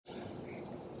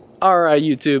Alright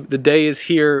YouTube, the day is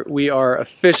here. We are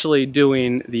officially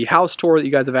doing the house tour that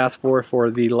you guys have asked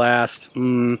for the last, I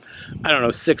don't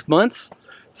know, 6 months.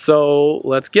 So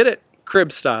let's get it,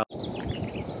 crib style.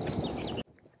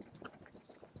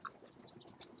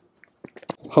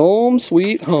 Home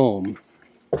sweet home.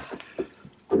 Hey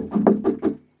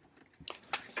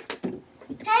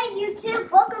YouTube,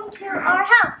 welcome to our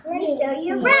house. We're going to show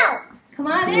you around. Come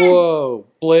on in. Whoa,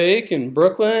 Blake and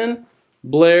Brooklyn,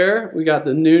 Blair, we got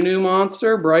the new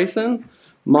monster, Bryson,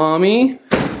 Mommy.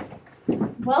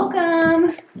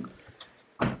 Welcome.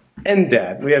 And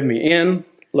Dad. We have me and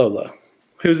Lola,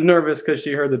 who's nervous because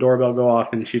she heard the doorbell go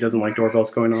off and she doesn't like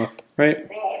doorbells going off, right?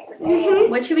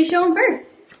 Mm-hmm. What should we show them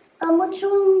first? Let's show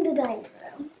them the dining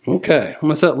room. Okay, I'm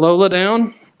gonna set Lola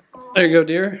down. There you go,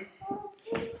 dear.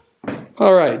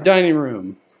 All right, dining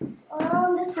room.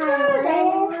 This is our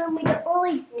dining room. We don't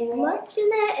really do much in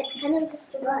it. It's kind of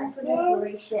just a run for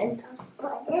decoration.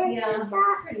 Yeah,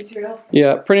 pretty true.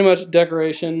 Yeah, pretty much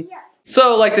decoration.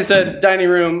 So, like they said, dining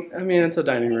room. I mean, it's a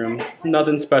dining room.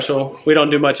 Nothing special. We don't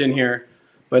do much in here.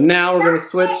 But now we're gonna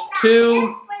switch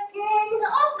to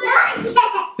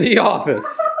the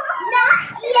office.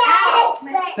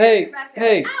 Hey,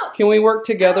 can we work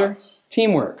together?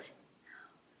 Teamwork.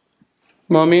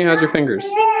 Mommy, how's your fingers?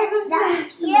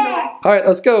 All right,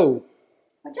 let's go.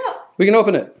 Watch out. We can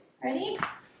open it. Ready?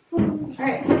 All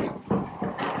right.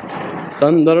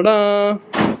 Dun da da da.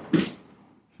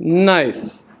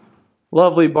 Nice.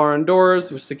 Lovely barn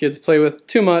doors, which the kids play with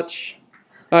too much.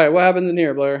 All right, what happens in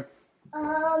here, Blair?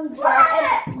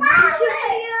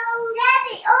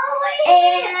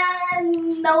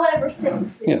 And no one ever sits.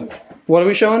 Yeah. What are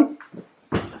we showing?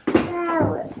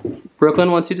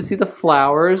 Brooklyn wants you to see the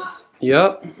flowers.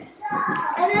 Yep.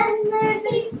 And then there's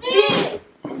a big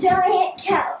giant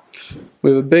couch.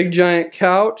 We have a big giant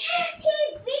couch.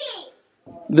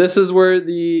 This is where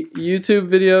the YouTube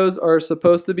videos are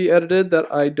supposed to be edited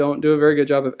that I don't do a very good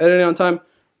job of editing on time.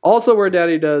 Also where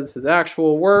Daddy does his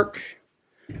actual work.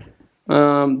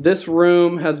 This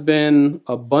room has been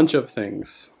a bunch of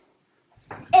things.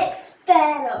 It's been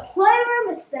a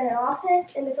playroom, it's been an office,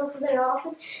 and it's also been an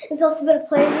office. It's also been a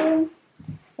playroom,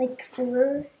 like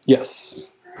for... Yes.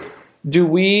 Do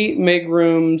we make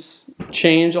rooms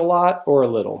change a lot or a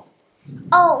little?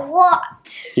 A lot.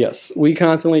 Yes, we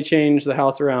constantly change the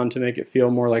house around to make it feel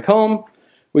more like home.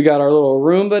 We got our little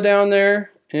Roomba down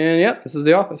there, and yep, this is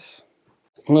the office.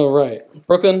 All right,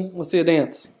 Brooklyn, let's see a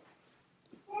dance.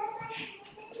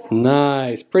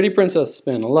 Nice, pretty princess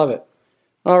spin, I love it.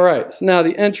 All right, so now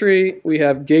the entry, we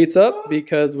have gates up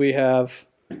because we have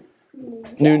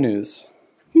new news.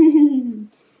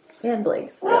 And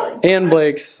Blake's, really. And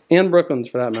Blake's, and Brooklyn's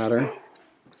for that matter.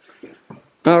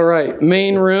 All right,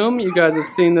 main room. You guys have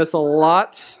seen this a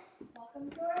lot.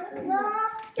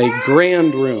 A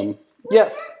grand room.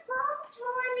 Yes?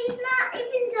 He's not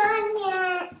even done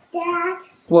yet, Dad.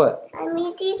 What? I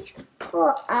made these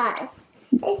for us.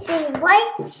 It's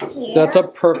right here. That's a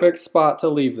perfect spot to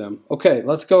leave them. Okay,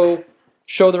 let's go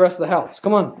show the rest of the house.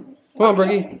 Come on. Come on,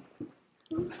 Briggy.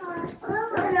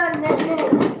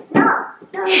 No.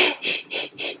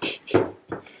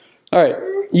 All right,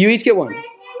 you each get one.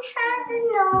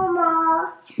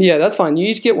 Yeah, that's fine. You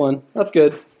each get one. That's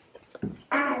good.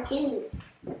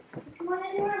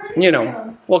 You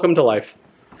know, welcome to life.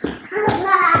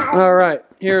 All right,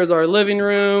 here's our living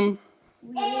room.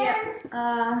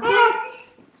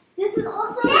 This is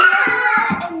also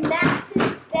Lola and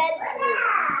Max's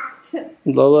bedroom.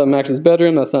 Lola and Max's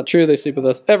bedroom. That's not true. They sleep with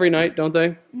us every night, don't they?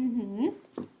 Mm-hmm.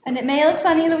 And it may look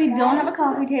funny that we don't have a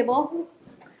coffee table,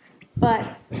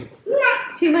 but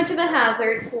it's too much of a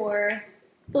hazard for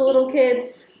the little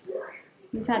kids.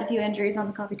 We've had a few injuries on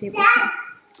the coffee table,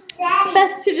 so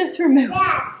best to just remove.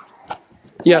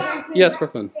 Yes,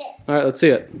 Brooklyn. All right, let's see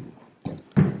it.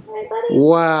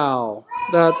 Wow,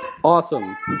 that's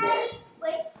awesome.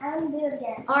 Wait, I'm gonna do it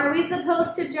again. Are we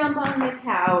supposed to jump on the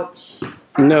couch?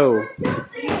 No,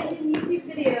 YouTube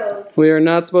videos. we are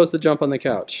not supposed to jump on the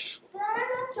couch.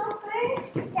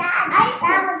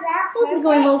 This is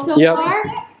going well so Yep. far.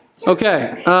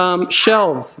 Okay,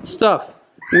 shelves, stuff.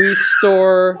 We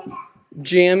store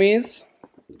jammies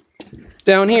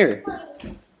down here,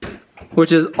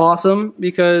 which is awesome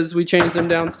because we change them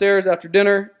downstairs after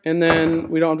dinner and then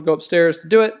we don't have to go upstairs to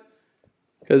do it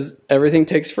because everything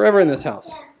takes forever in this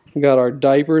house. We got our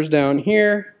diapers down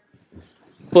here.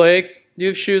 Blake, do you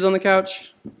have shoes on the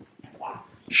couch?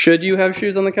 Should you have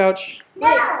shoes on the couch?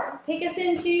 No. Take us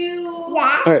into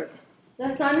Yes. All right, the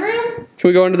sunroom. can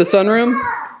we go into the sunroom?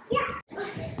 Yeah. Come in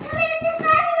the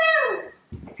sunroom.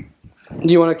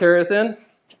 Do you want to carry us in?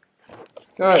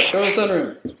 All right, go to the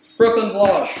sunroom. Brooklyn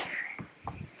vlogs.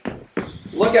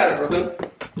 Look at it, Brooklyn.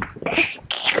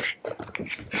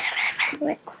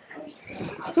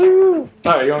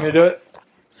 Alright, you want me to do it?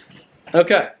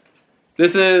 Okay.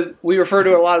 This is, we refer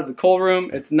to it a lot as the cold room.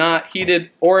 It's not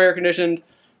heated or air conditioned,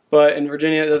 but in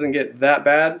Virginia it doesn't get that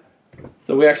bad.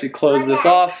 So we actually close this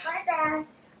off.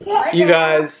 You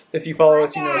guys, if you follow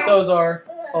us, you know what those are.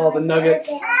 All the nuggets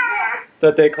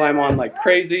that they climb on like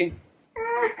crazy.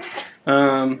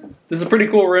 This is a pretty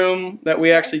cool room that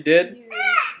we actually did.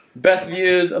 Best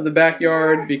views of the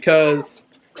backyard because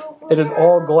it is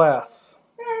all glass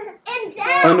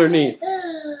underneath.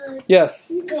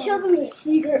 Yes. Show them the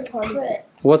secret part.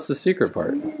 What's the secret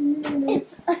part?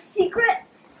 It's a secret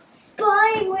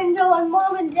spying window on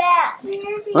Mom and Dad.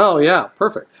 Oh yeah,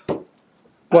 perfect.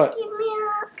 What?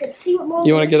 You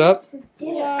want to get up? I'm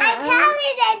taller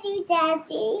than you,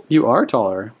 Daddy. You are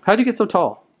taller. How'd you get so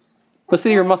tall? Let's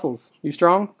see your muscles. You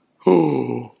strong?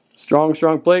 Strong,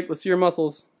 strong. Blake, let's see your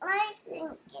muscles. I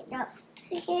can't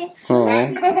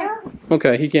get up. Oh.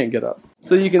 Okay, he can't get up.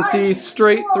 So you can see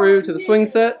straight through to the swing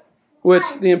set, which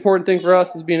the important thing for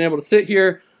us is being able to sit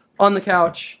here on the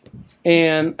couch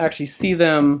and actually see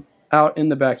them out in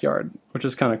the backyard, which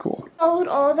is kind of cool. Followed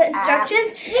all the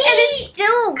instructions, and there's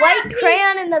still a white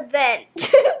crayon in the vent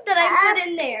that I put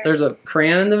in there. There's a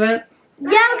crayon in the vent?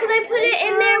 Yeah, because I put it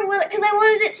in there because I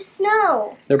wanted it to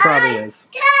snow. There probably is.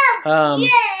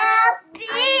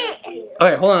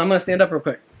 Okay, hold on. I'm going to stand up real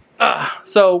quick.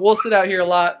 So we'll sit out here a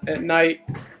lot at night,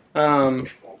 and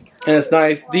it's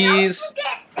nice. These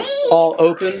all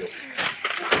open.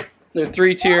 They're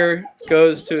 3-tier,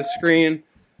 goes to a screen.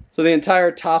 So the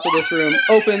entire top of this room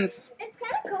opens,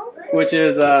 which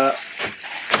is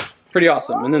pretty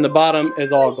awesome. And then the bottom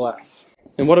is all glass.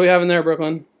 And what do we have in there,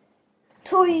 Brooklyn?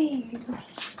 Toys.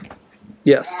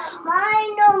 Yes.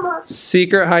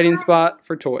 Secret hiding spot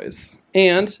for toys.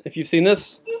 And if you've seen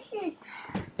this,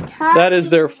 that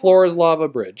is their floor is lava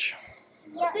bridge.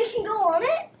 They can go on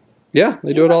it? Yeah,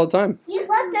 they do it all the time. You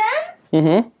let them?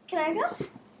 Mm-hmm. Can I go?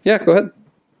 Yeah, go ahead.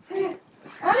 I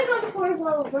want to go to the floor is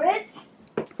lava bridge.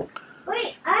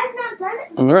 Wait, I've not done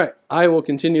it. All right, I will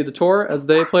continue the tour as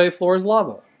they play floor is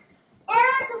lava.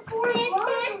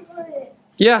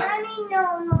 Yeah.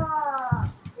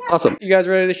 Awesome. You guys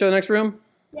ready to show the next room?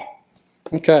 Yes.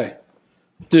 Okay.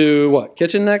 Do what?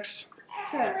 Kitchen next?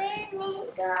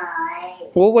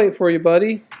 We'll wait for you,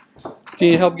 buddy. Do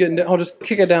you need help getting down? I'll just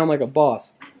kick it down like a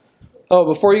boss. Oh,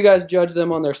 before you guys judge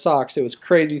them on their socks, it was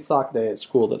crazy sock day at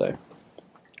school today.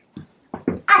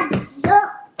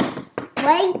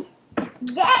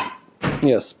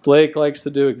 Yes, Blake likes to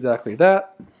do exactly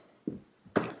that.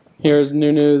 Here's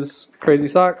Nunu's crazy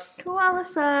socks. Koala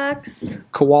socks.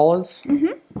 Koalas.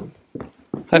 Mm-hmm.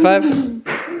 High five.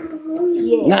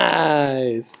 Yeah.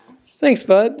 Nice. Thanks,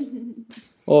 bud.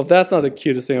 Well, if that's not the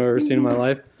cutest thing I've ever seen in my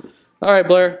life. All right,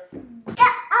 Blair.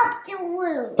 Up the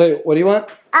room. Wait, what do you want?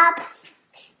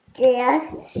 Upstairs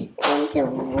in the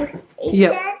room.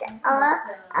 Yep.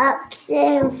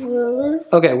 Upstairs room.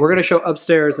 Okay, we're going to show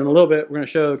upstairs in a little bit. We're going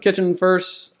to show kitchen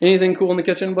first. Anything cool in the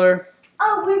kitchen, Blair?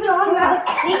 Oh, we've been talking about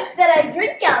a sink that I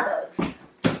drink out of.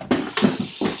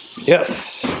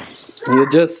 Yes. You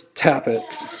just tap it.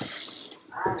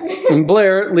 And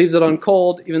Blair leaves it on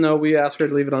cold, even though we asked her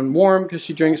to leave it on warm because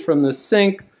she drinks from the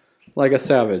sink like a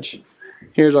savage.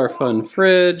 Here's our fun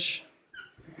fridge.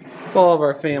 It's all of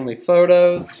our family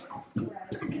photos.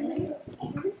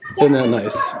 Isn't that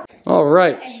nice? All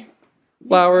right.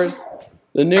 Flowers.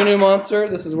 The Nunu monster.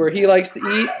 This is where he likes to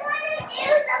eat.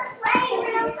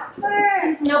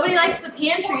 Since nobody likes the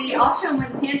pantry, I'll show them where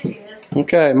the pantry is.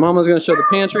 Okay, Mama's going to show the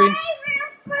pantry.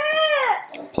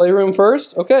 Playroom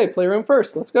first? Okay, playroom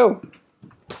first. Let's go.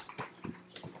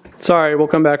 Sorry, we'll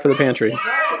come back for the pantry.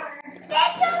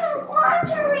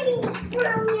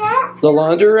 The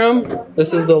laundry room?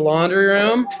 This is the laundry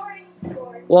room.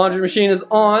 Laundry machine is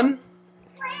on.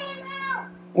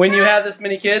 When you have this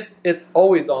many kids, it's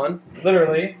always on.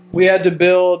 Literally. We had to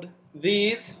build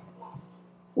these,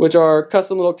 which are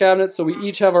custom little cabinets, so we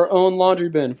each have our own laundry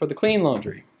bin for the clean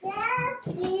laundry.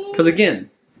 Because again,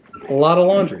 a lot of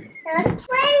laundry.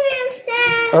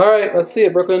 Alright, let's see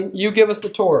it, Brooklyn. You give us the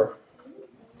tour.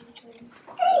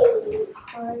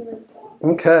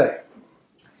 Okay.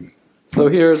 So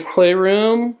here's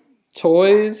playroom,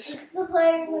 toys. This is the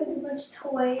playroom with a bunch of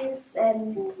toys,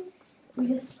 and we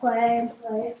just play and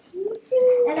play.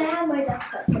 And I have my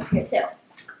desktop up here too.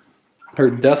 Her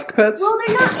desk pets? Well,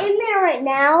 they're not in there right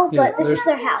now, Yeah, but this is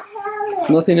their house.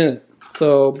 Nothing in it.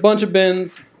 So, bunch of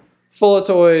bins, full of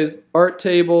toys, art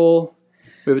table,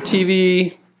 we have a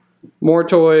TV, more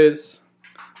toys,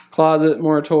 closet,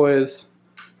 more toys,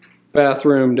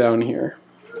 bathroom down here.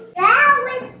 That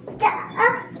was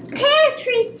the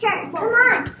pantry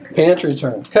Pantry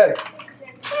turn. Okay.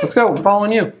 Let's go. I'm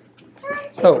following you.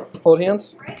 Oh, hold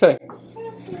hands. Okay.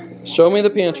 Show me the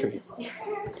pantry.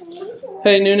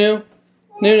 Hey, Nunu.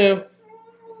 Nunu.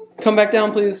 Come back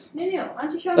down, please. Nunu, why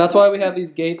don't you show That's why we have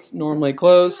these gates normally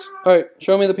closed. All right,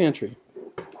 show me the pantry.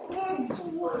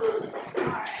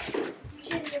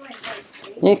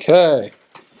 Okay.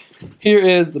 Here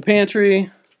is the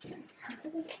pantry.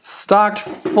 Stocked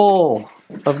full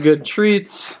of good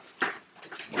treats.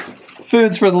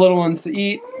 Foods for the little ones to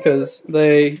eat because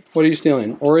they, what are you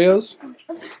stealing? Oreos?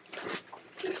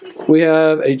 We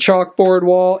have a chalkboard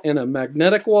wall and a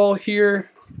magnetic wall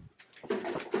here.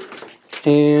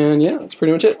 And yeah, that's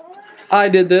pretty much it. I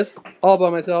did this all by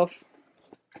myself.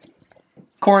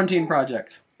 Quarantine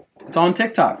project. It's on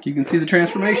TikTok. You can see the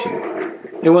transformation.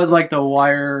 It was like the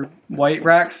wire white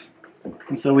racks.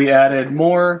 And so we added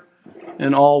more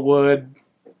and all wood,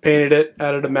 painted it,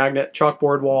 added a magnet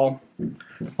chalkboard wall,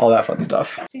 all that fun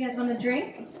stuff. You guys want a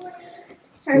drink?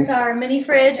 Here's our mini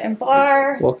fridge and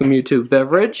bar. Welcome you to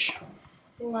beverage.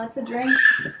 Lots of drinks.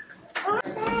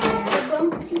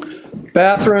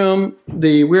 Bathroom,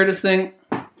 the weirdest thing,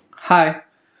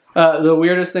 the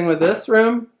weirdest thing with this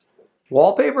room,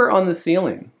 wallpaper on the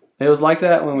ceiling. It was like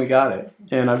that when we got it,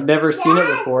 and I've never seen it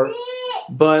before,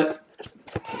 but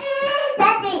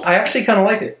I actually kind of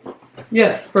like it.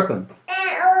 Yes, Brooklyn.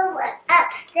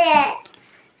 Upstairs.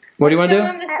 What do you want to do? Show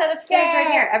them the set of stairs right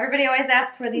here. Everybody always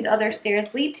asks where these other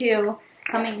stairs lead to.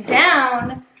 Coming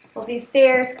down, well, these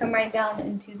stairs come right down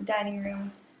into the dining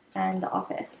room and the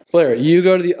office. Blair, you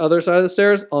go to the other side of the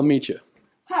stairs, I'll meet you.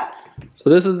 Huh. So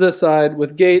this is this side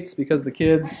with gates because the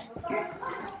kids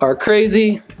are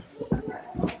crazy.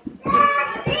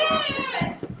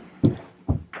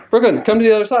 Brooklyn, come to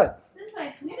the other side. This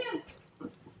way.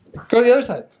 Go to the other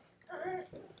side.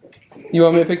 You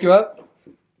want me to pick you up?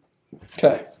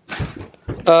 Okay.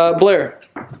 Blair,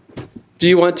 do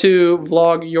you want to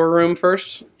vlog your room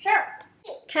first? Sure.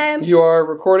 Okay. You are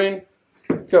recording.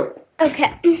 Go.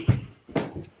 Okay.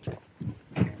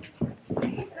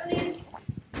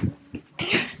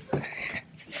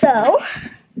 So,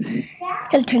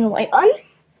 gonna turn the light on.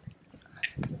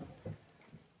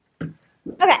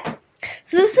 Okay.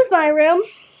 So this is my room.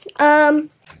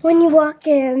 When you walk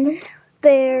in,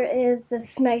 there is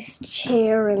this nice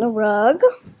chair and a rug.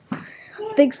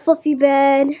 Big fluffy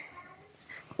bed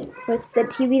with the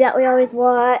TV that we always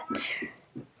watch.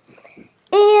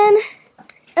 And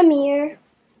a mirror.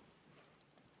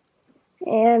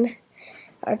 And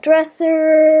our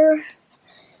dresser.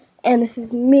 And this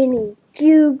is mini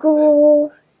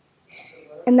Google.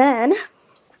 And then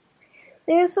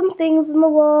there's some things in the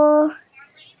wall.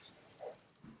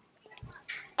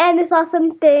 And this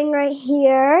awesome thing right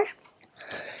here.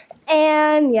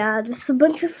 And yeah, just a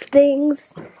bunch of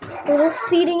things. A little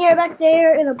seating area back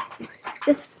there and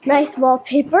this nice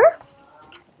wallpaper.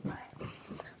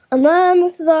 And then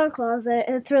this is our closet.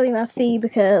 It's really messy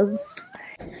because...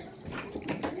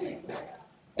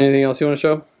 Anything else you want to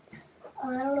show?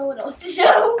 I don't know what else to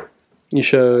show. You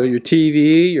show your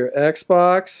TV, your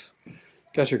Xbox,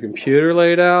 got your computer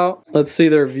laid out. Let's see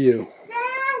their view.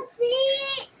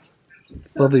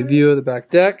 Lovely view of the back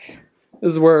deck.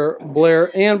 This is where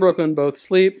Blair and Brooklyn both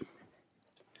sleep.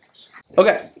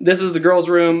 Okay, this is the girls'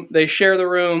 room. They share the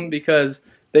room because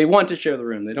they want to share the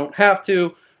room. They don't have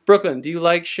to. Brooklyn, do you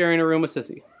like sharing a room with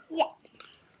Sissy? Yeah.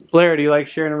 Blair, do you like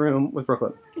sharing a room with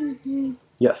Brooklyn? Mm-hmm.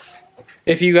 Yes.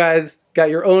 If you guys got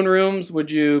your own rooms, would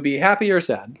you be happy or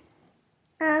sad?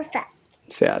 Sad.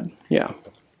 Sad, yeah.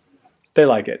 They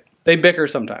like it. They bicker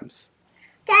sometimes.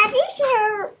 Daddy,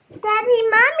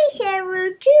 Mommy share a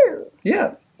room too.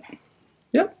 Yeah.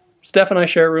 Yep. Steph and I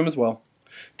share a room as well.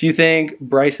 Do you think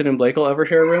Bryson and Blake will ever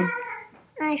share a room?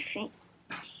 I think.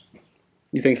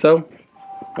 You think so?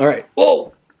 All right.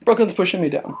 Whoa! Brooklyn's pushing me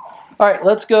down. All right,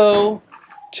 let's go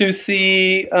to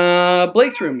see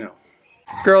Blake's room now.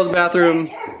 Girls' bathroom.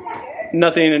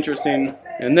 Nothing interesting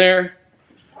in there.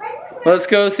 Let's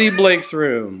go see Blake's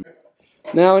room.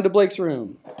 Now into Blake's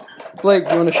room. Blake,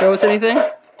 do you want to show us anything?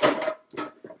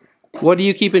 What do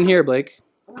you keep in here, Blake?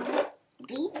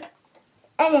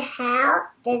 And a house?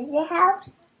 Does it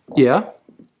house? Yeah.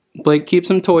 Blake keeps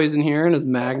some toys in here and his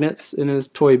magnets in his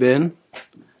toy bin.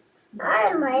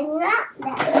 I might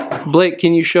not. Blake,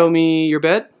 can you show me your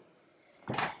bed?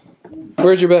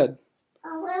 Where's your bed?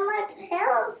 Where my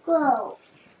pillow go?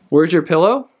 Where's your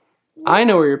pillow? I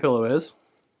know where your pillow is.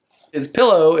 His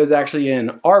pillow is actually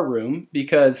in our room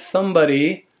because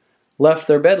somebody left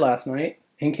their bed last night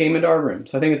and came into our room.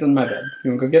 So I think it's in my bed.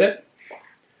 You want to go get it?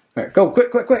 All right, go,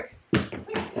 quick, quick, quick.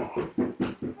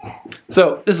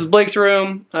 So this is Blake's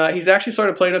room. He's actually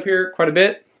started playing up here quite a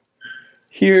bit.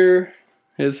 Here,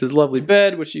 is his lovely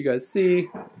bed, which you guys see.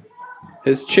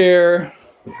 His chair,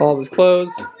 all of his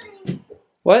clothes.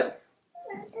 What?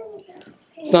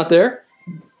 It's not there?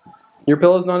 Your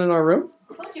pillow's not in our room?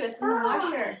 I told you it's in the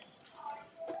washer.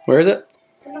 Where is it?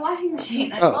 It's in the washing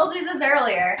machine. I Oh. told you this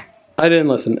earlier. I didn't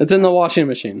listen. It's in the washing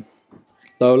machine.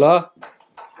 Lola.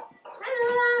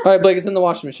 Hi, All right, Blake, it's in the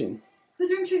washing machine. whose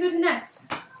room should we go to next?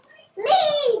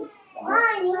 Me!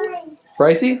 Mine!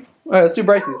 Brycey? All right, let's do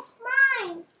Brycey's.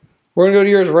 Mine! We're going to go to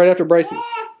yours right after Brycey's.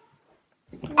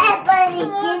 Everybody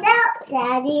get out,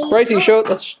 Daddy. Brycey,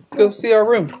 let's go see our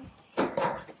room.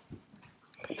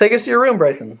 Take us to your room,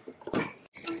 Bryson.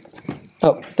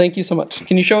 Oh, thank you so much.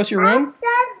 Can you show us your room?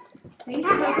 Thank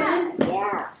you, Brooklyn.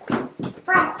 Yeah.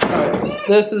 Alright,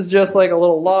 this is just like a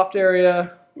little loft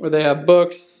area where they have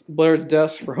books, Blair's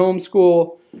desk for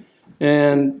homeschool,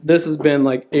 and this has been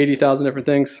like 80,000 different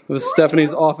things. It was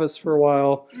Stephanie's office for a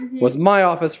while, was my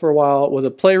office for a while, was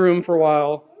a playroom for a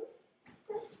while.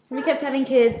 We kept having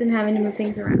kids and having to move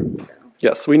things around. So.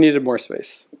 Yes, we needed more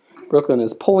space. Brooklyn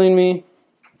is pulling me.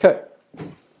 Okay.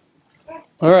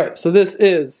 Alright, so this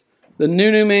is the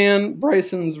Nunu Man,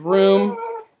 Bryson's room.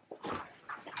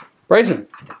 Bryson,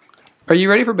 are you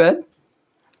ready for bed?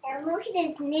 And look at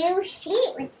this new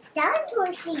sheet with Star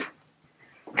Tour sheet.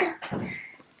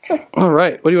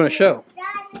 Alright, what do you want to show?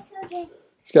 Dinosaur.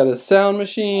 He's got his sound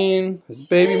machine, his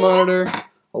baby monitor,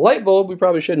 a light bulb. We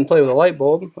probably shouldn't play with a light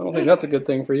bulb. I don't think that's a good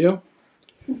thing for you.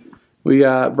 We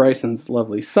got Bryson's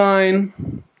lovely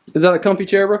sign. Is that a comfy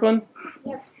chair, Brooklyn?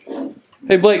 Yep.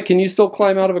 Hey, Blake, can you still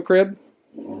climb out of a crib?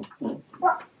 Well, do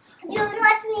you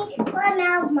let me climb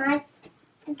out of my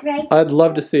brace? I'd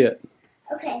love to see it.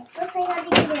 Okay, first I have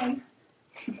to get in.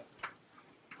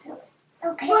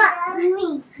 Okay. What?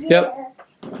 Me. Yep.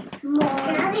 More.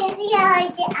 Can I see how I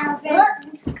get out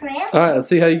of this crib? All right, let's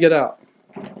see how you get out.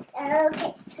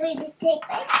 Okay, so we just take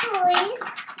my toy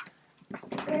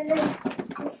and then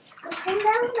just squish them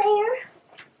down there.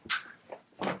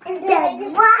 And then I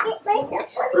just watch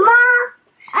myself.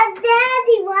 Mom,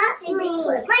 Daddy, watch me.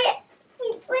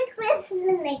 It's like this, and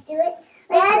then I do it.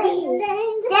 Daddy,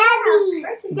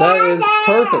 That is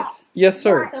perfect. Yes,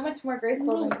 sir. So much more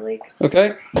graceful than Blake.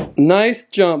 Okay. Nice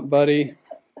jump, buddy.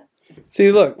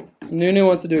 See, look. Nunu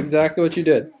wants to do exactly what you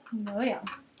did. Oh, yeah.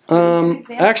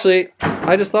 Actually,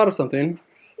 I just thought of something.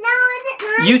 No, is it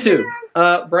my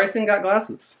YouTube. Bryson got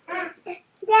glasses.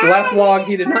 The last vlog,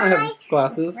 he did not have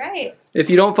glasses. Right. If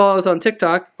you don't follow us on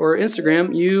TikTok or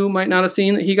Instagram, you might not have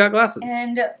seen that he got glasses.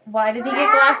 And why did he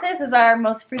get glasses is our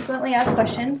most frequently asked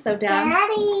question. So, Dad,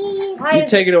 Daddy. why You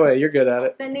is take it away. You're good at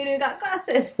it. that Nunu got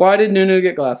glasses? Why did Nunu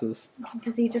get glasses?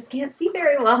 Because he just can't see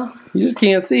very well. You just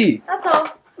can't see. That's all.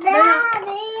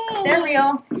 Daddy. They're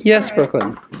real. Yes, All right.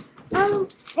 Brooklyn. Is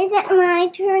it my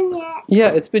turn yet?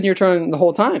 Yeah, it's been your turn the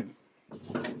whole time.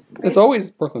 It's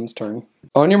always Brooklyn's turn.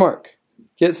 On your mark.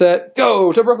 Get set.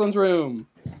 Go to Brooklyn's room.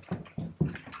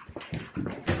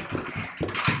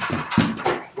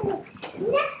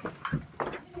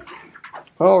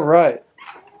 All right.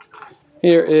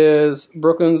 Here is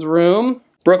Brooklyn's room.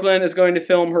 Brooklyn is going to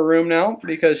film her room now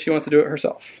because she wants to do it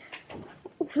herself.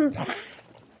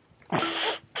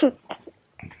 I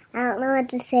don't know what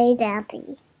to say,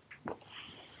 Daddy.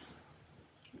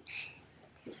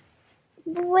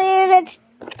 Where the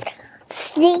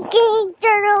sneaky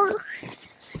girl?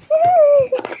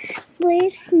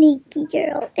 Where's sneaky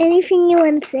girl? Anything you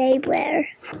want to say, Blair?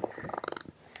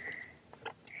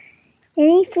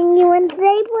 Anything you want to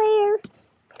say, Blair?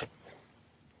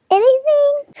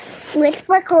 Anything? It's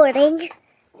recording.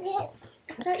 I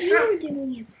thought you were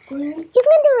doing it, Blair. You can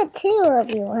do it too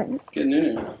if you want. Get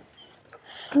Nunu.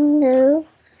 No.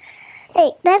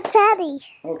 Hey, that's Daddy.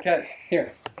 Okay,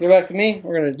 here. Go back to me.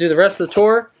 We're going to do the rest of the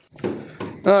tour.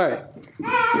 All right.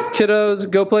 Kiddos,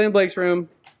 go play in Blake's room.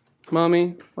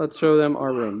 Mommy, let's show them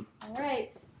our room. All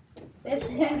right. This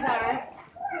is our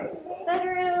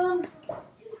bedroom.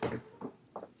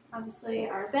 Obviously,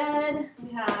 our bed.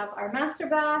 We have our master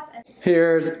bath.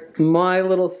 Here's my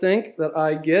little sink that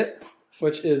I get,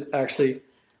 which is actually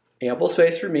ample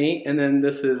space for me. And then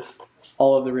this is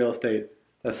all of the real estate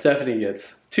that Stephanie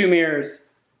gets. 2 mirrors.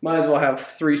 Might as well have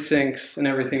 3 sinks and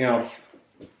everything else.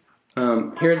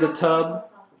 Here's a tub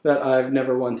that I've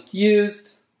never once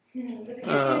used.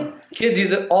 Kids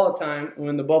use it all the time.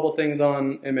 When the bubble thing's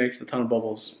on, it makes a ton of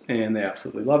bubbles, and they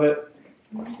absolutely love it.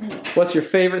 What's your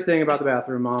favorite thing about the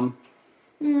bathroom, Mom?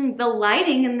 The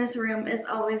lighting in this room is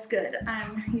always good.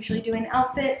 I'm usually doing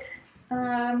outfit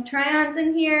try-ons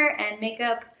in here, and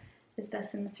makeup is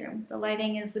best in this room. The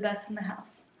lighting is the best in the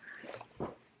house.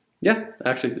 Yeah,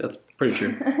 actually, that's pretty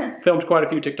true. Filmed quite a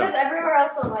few TikToks. Because everywhere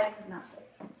else the lighting is not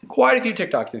good. Quite a few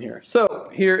TikToks in here. So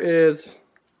here is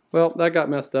Well, that got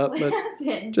messed up, What but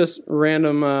happened? just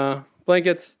random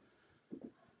blankets.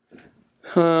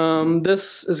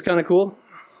 This is kind of cool.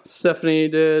 Stephanie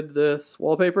did this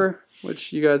wallpaper,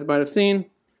 which you guys might have seen,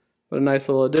 but a nice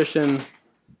little addition.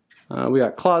 We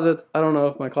got closets. I don't know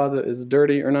if my closet is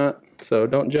dirty or not, so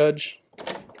don't judge.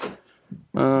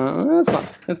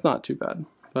 It's not too bad,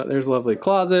 but there's a lovely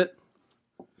closet.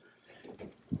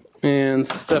 And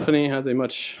Stephanie has a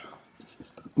much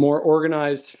more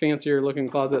organized, fancier looking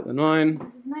closet than mine. This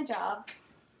is my job.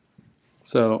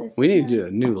 So we need to do a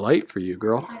new light for you,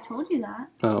 girl. I told you that.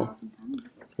 Oh,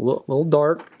 a little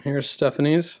dark. Here's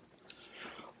Stephanie's.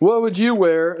 What would you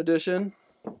wear edition?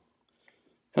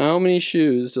 How many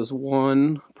shoes does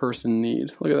one person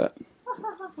need? Look at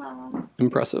that.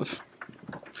 Impressive.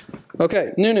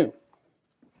 Okay, Nunu.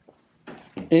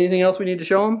 Anything else we need to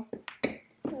show them?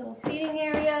 Little seating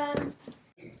area.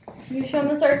 You show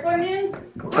them the third floor news?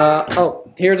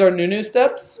 Oh, here's our Nunu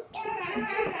steps.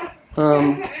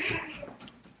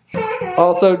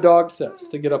 Also dog steps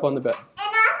to get up on the bed.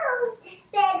 And also, the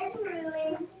bed is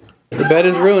ruined. The bed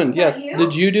is ruined, yes. Is that you?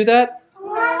 Did you do that?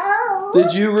 No.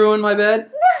 Did you ruin my bed?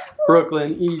 No.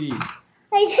 Brooklyn, Eadie.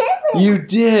 I didn't. You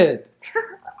did.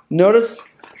 Notice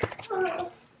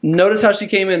how she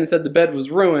came in and said the bed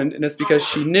was ruined, and it's because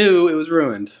she knew it was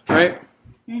ruined, right?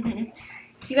 Mm-hmm.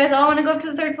 You guys all want to go up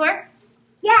to the third floor?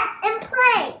 Yeah, and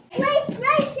play. Play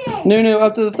racing. Nunu,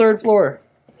 up to the third floor.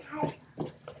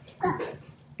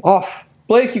 Off.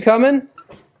 Blake, you coming?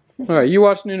 All right, you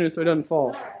watch Nunu so he doesn't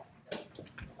fall.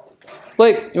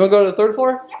 Blake, you want to go to the third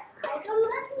floor?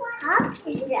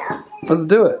 Let's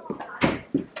do it.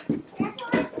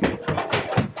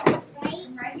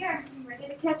 Right here. I'm ready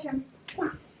to catch him.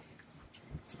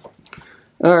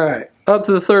 All right, up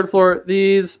to the third floor.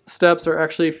 These steps are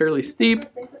actually fairly steep.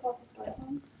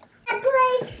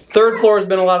 Third floor has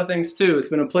been a lot of things too. It's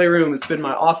been a playroom. It's been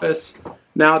my office.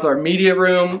 Now it's our media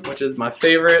room, which is my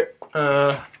favorite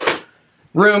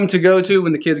room to go to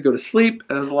when the kids go to sleep,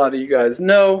 as a lot of you guys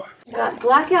know. We got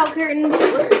blackout curtains.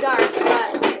 It looks dark,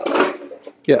 but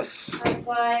Yes. that's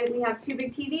why we have two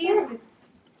big TVs.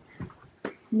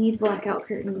 We need blackout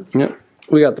curtains. Yep.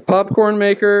 We got the popcorn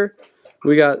maker.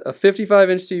 We got a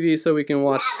 55-inch TV so we can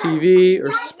watch TV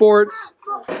or sports.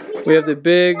 We have the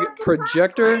big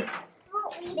projector.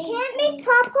 We can't make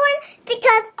popcorn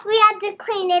because we have to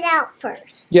clean it out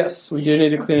first. Yes, we do need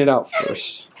to clean it out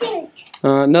first.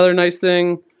 Another nice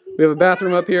thing, we have a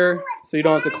bathroom up here so you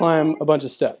don't have to climb a bunch of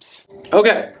steps.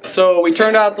 Okay, so we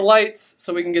turned out the lights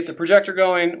so we can get the projector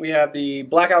going. We have the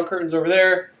blackout curtains over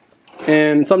there.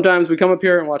 And sometimes we come up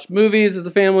here and watch movies as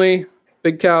a family.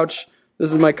 Big couch.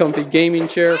 This is my comfy gaming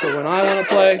chair for when I want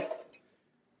to play.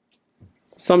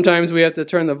 Sometimes we have to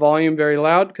turn the volume very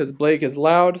loud because Blake is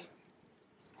loud.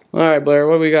 All right, Blair,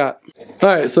 what do we got? All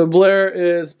right, so Blair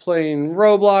is playing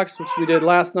Roblox, which we did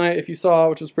last night, if you saw,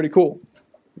 which was pretty cool.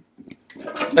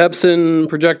 Epson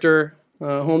projector,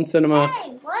 home cinema.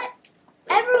 Hey, what?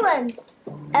 Everyone's.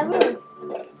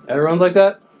 Everyone's like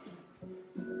that?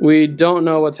 We don't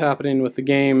know what's happening with the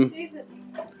game.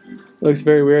 Looks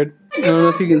very weird. I don't know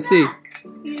if you can see.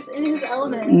 He's in his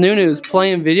element. Nunu's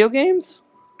playing video games?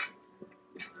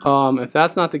 If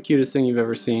that's not the cutest thing you've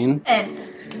ever seen.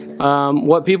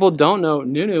 What people don't know,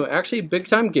 Nunu, actually big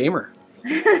time gamer.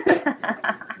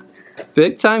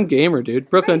 Big time gamer, dude.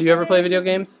 Brooklyn, do you ever play video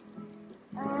games?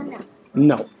 No.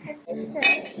 No.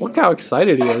 Look how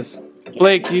excited he is.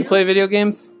 Blake, do you play video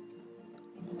games?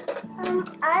 I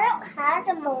don't have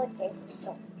the remote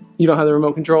control. You don't have the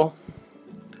remote control?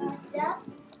 Dad,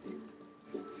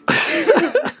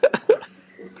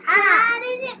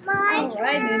 is it my All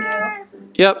right, turn?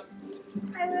 Yep,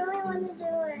 I really want to do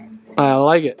it. I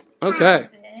like it. Okay.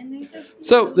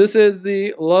 So this is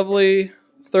the lovely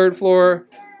third floor.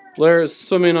 Blair is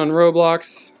swimming on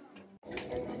Roblox.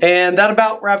 And that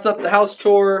about wraps up the house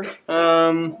tour.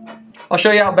 I'll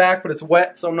show you out back, but it's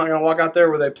wet, so I'm not gonna walk out there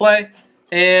where they play.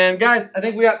 And guys, I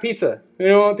think we got pizza.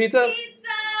 You want pizza?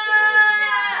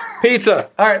 Pizza! Pizza.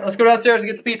 All right, let's go downstairs and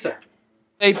get the pizza.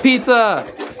 Hey, pizza.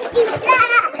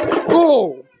 Pizza!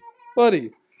 Oh,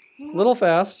 buddy, a little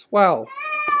fast. Wow.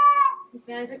 This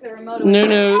man took the remote away.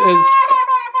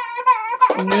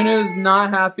 Nunu's not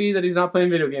happy that he's not playing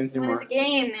video games Win at anymore. the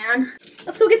game, man.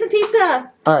 Let's go get some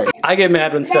pizza. All right, I get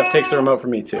mad when Steph takes the remote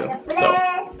from me too,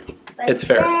 so it's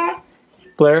fair.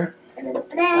 Blair,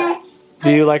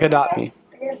 do you like adopt me?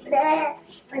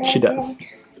 She does.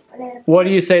 What do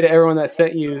you say to everyone that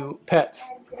sent you pets?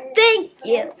 Thank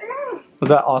you. Was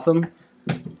that awesome?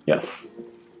 Yes.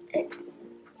 Should It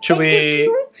took we?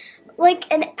 you like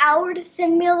an hour to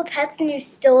send me all the pets and you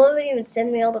still haven't even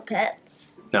sent me all the pets.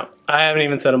 No, I haven't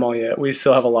even sent them all yet. We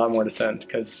still have a lot more to send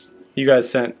because you guys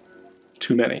sent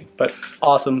too many. But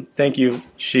awesome, thank you.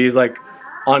 She's like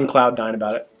on cloud nine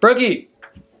about it. Brookie,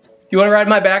 you want to ride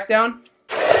my back down?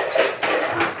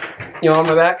 You on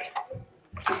my back?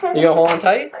 You gonna hold on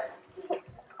tight?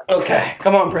 Okay,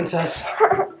 come on, princess.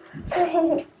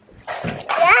 Dad,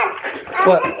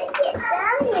 What?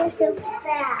 how did I get down here so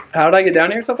fast? How did I get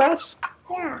down here so fast?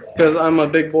 Yeah. Because I'm a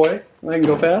big boy and I can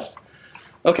go fast.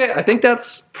 Okay, I think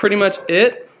that's pretty much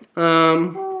it.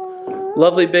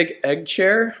 Lovely big egg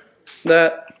chair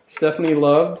that Stephanie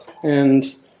loved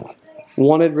and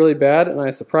wanted really bad, and I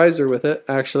surprised her with it,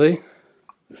 actually.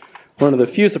 One of the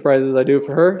few surprises I do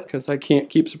for her, because I can't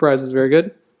keep surprises very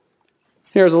good.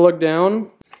 Here's a look down.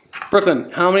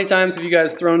 Brooklyn, how many times have you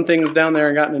guys thrown things down there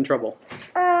and gotten in trouble?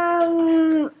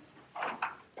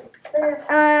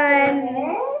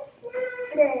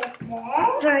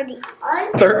 30.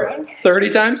 30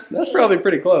 times? That's probably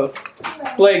pretty close.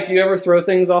 Blake, do you ever throw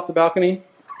things off the balcony?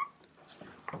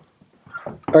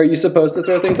 Are you supposed to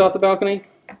throw things off the balcony?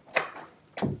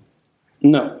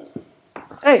 No.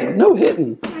 Hey, no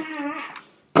hitting.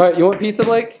 All right, you want pizza,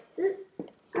 Blake?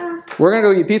 We're gonna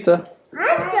go eat pizza.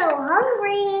 I'm so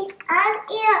hungry. I'm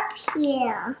up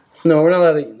here. No, we're not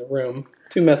allowed to eat in the room.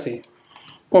 Too messy.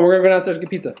 Come on, we're gonna go downstairs and get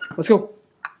pizza. Let's go.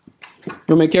 You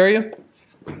want me to carry you?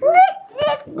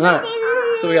 All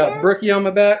right. So we got Brookie on my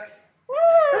back.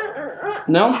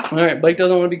 No? All right, Blake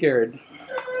doesn't want to be carried.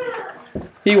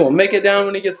 He will make it down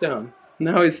when he gets down.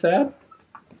 Now he's sad.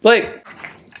 Blake,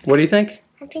 what do you think?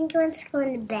 I think he wants to go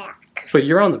in the back. But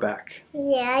you're on the back.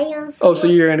 Yeah, he wants to Oh, so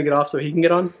you're gonna get off so he can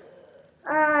get on?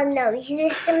 no,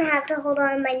 he's just gonna have to hold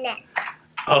on to my neck.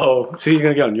 Oh, so he's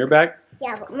gonna get on your back?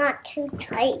 Yeah, but not too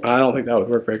tight. I don't think that would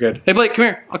work very good. Hey, Blake, come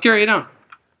here. I'll carry you down.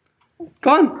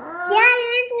 Come on. Yeah,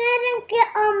 you're gonna get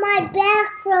on my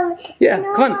back from. Yeah,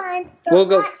 no come on. One, We'll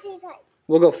go. not too tight.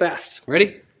 We'll go fast.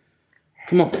 Ready?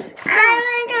 Come on.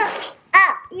 I wanna go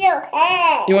up your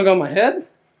head. You wanna go on my head?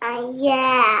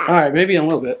 Yeah. All right, maybe a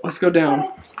little bit. Let's go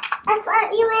down. I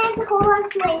thought you had to hold on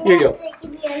to my neck. Here you go. So you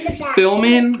can be on the back.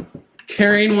 Filming,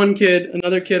 carrying one kid,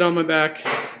 another kid on my back,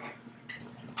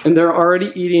 and they're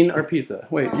already eating our pizza.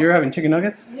 Wait, you're having chicken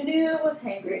nuggets? Nunu was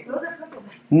hangry.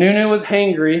 Nunu was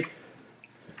hangry,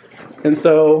 and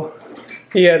so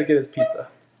he had to get his pizza.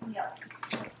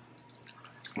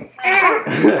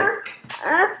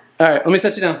 All right, let me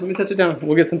set you down. Let me set you down.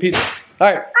 We'll get some pizza. All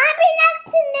right. I'll be next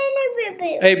to Nunu Boo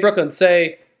Boo. Hey, Brooklyn,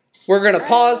 say, we're going to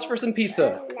pause for some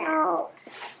pizza. No.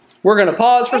 We're going to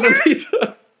pause for some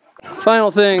pizza.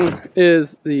 Final thing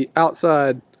is the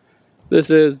outside. This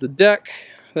is the deck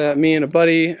that me and a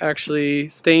buddy actually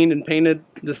stained and painted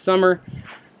this summer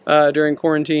during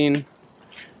quarantine.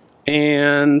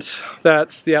 And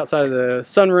that's the outside of the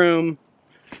sunroom.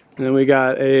 And then we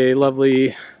got a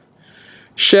lovely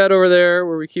shed over there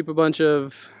where we keep a bunch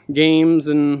of games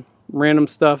and random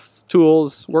stuff,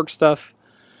 tools, work stuff.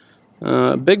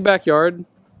 Big backyard.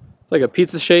 It's like a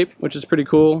pizza shape, which is pretty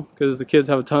cool because the kids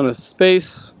have a ton of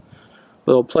space.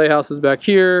 Little playhouses back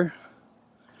here,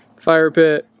 fire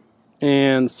pit,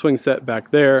 and swing set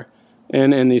back there.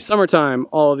 And in the summertime,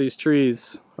 all of these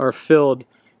trees are filled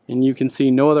and you can see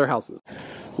no other houses,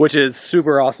 which is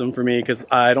super awesome for me because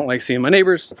I don't like seeing my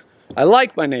neighbors. I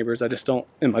like my neighbors, I just don't,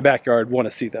 in my backyard, want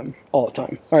to see them all the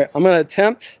time. All right, I'm going to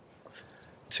attempt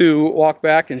to walk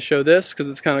back and show this because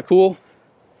it's kind of cool.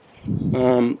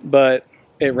 But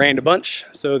it rained a bunch,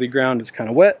 so the ground is kind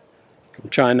of wet. I'm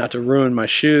trying not to ruin my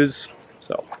shoes.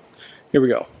 So here we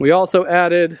go. We also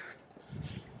added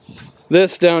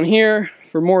this down here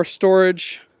for more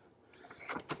storage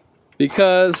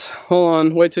because, hold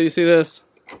on, wait till you see this.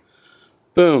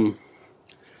 Boom.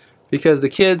 Because the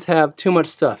kids have too much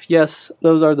stuff. Yes,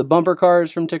 those are the bumper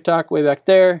cars from TikTok way back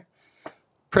there.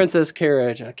 Princess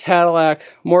carriage, a Cadillac,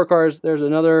 more cars. There's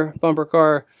another bumper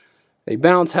car, a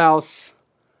bounce house,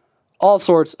 all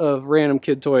sorts of random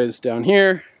kid toys down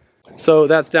here. So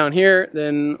that's down here.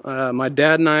 Then my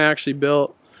dad and I actually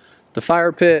built the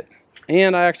fire pit,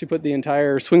 and I actually put the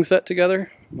entire swing set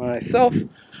together myself,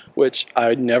 which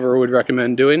I never would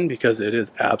recommend doing because it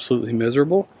is absolutely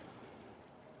miserable.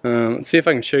 Let's see if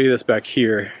I can show you this back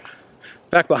here.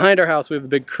 Back behind our house we have a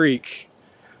big creek.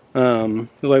 Like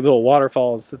little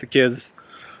waterfalls that the kids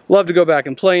love to go back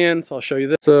and play in, so I'll show you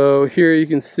this. So here you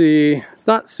can see, it's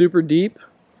not super deep,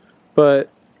 but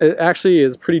it actually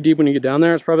is pretty deep when you get down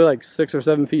there. It's probably like 6 or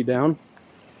 7 feet down.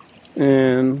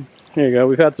 And here you go,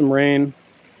 we've had some rain.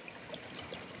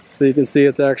 So you can see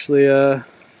it's actually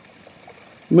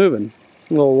moving.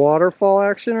 A little waterfall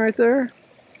action right there.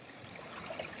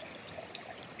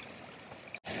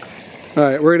 All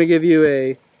right, we're gonna give you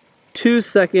a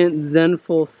 2-second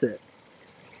Zenful sit.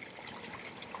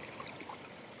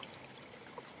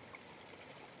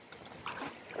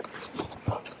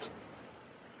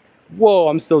 Whoa,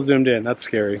 I'm still zoomed in. That's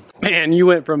scary. Man, you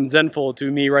went from Zenful to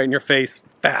me right in your face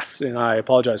fast, and I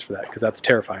apologize for that because that's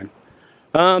terrifying.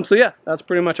 So yeah, that's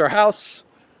pretty much our house.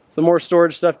 Some more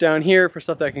storage stuff down here for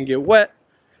stuff that can get wet.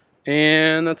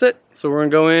 And that's it. So we're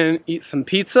gonna go in, eat some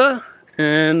pizza,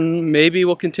 and maybe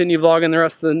we'll continue vlogging the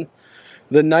rest of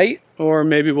the night, or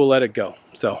maybe we'll let it go.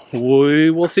 So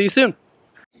we will see you soon.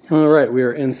 All right, we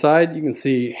are inside. You can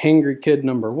see hangry kid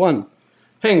number 1,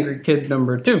 hangry kid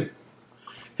number 2,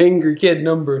 hangry kid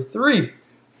number 3,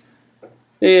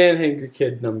 and hangry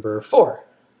kid number 4.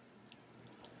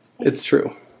 It's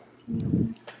true.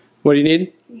 What do you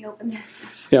need? You open this.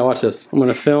 Yeah, watch this. I'm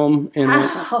gonna film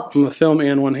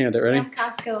and one-hand it. Ready? Yeah,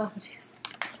 Costco oranges.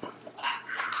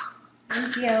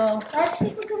 Thank you. Let's see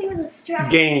if we can even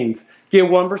distract. Gains. Get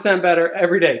 1% better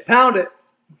every day. Pound it.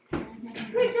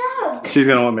 Good job. She's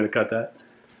gonna want me to cut that.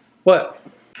 What?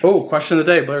 Oh, question of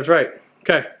the day. Blair's right.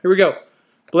 Okay, here we go.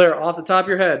 Blair, off the top of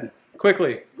your head,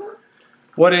 quickly.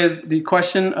 What is the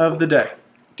question of the day?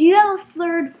 Do you have a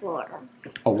third floor?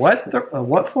 A what? A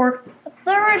what floor? A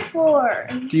third floor.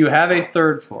 Do you have a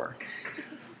third floor?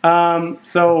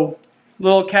 So,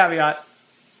 little caveat,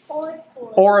 Fourth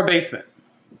floor. or a basement.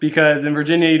 Because in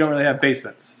Virginia, you don't really have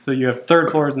basements. So you have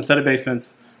third floors instead of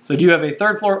basements. So do you have a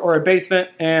third floor or a basement?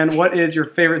 And what is your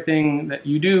favorite thing that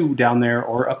you do down there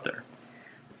or up there?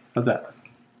 How's that?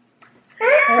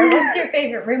 What's your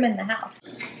favorite room in the house?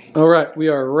 All right, we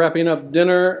are wrapping up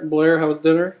dinner. Blair, how was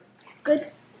dinner? Good.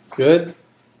 Good.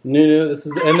 Nunu, this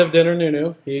is the end of dinner,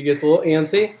 Nunu. He gets a little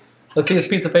antsy. Let's see his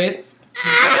pizza face.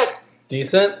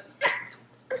 Decent.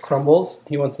 Crumbles.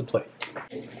 He wants the plate.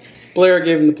 Blair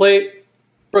gave him the plate.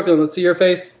 Brooklyn, let's see your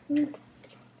face. A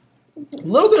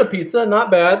little bit of pizza, not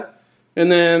bad.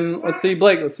 And then, let's see,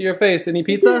 Blake, let's see your face. Any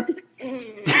pizza?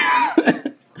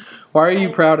 Why are you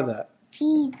proud of that?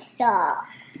 Pizza.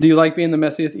 Do you like being the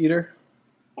messiest eater?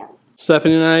 No.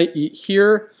 Stephanie and I eat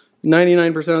here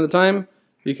 99% of the time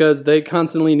because they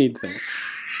constantly need things.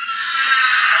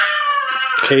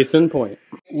 Case in point.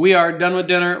 We are done with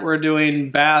dinner. We're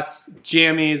doing baths,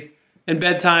 jammies, and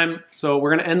bedtime. So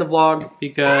we're going to end the vlog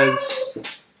because...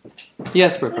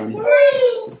 Yes, Brooklyn.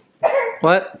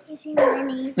 What? Here's your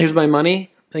money. Here's my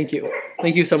money. Thank you.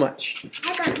 Thank you so much.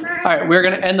 I got mine. All right, we're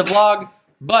going to end the vlog,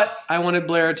 but I wanted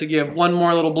Blair to give one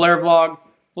more little Blair vlog.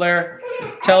 Blair,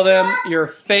 tell them your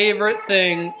favorite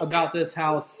thing about this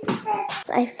house.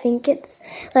 I think it's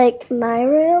like my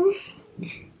room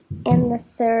and the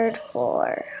third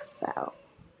floor. So,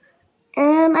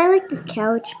 I like this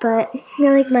couch, but I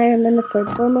like my room and the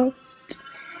third floor most.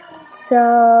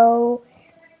 So,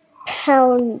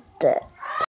 pound it.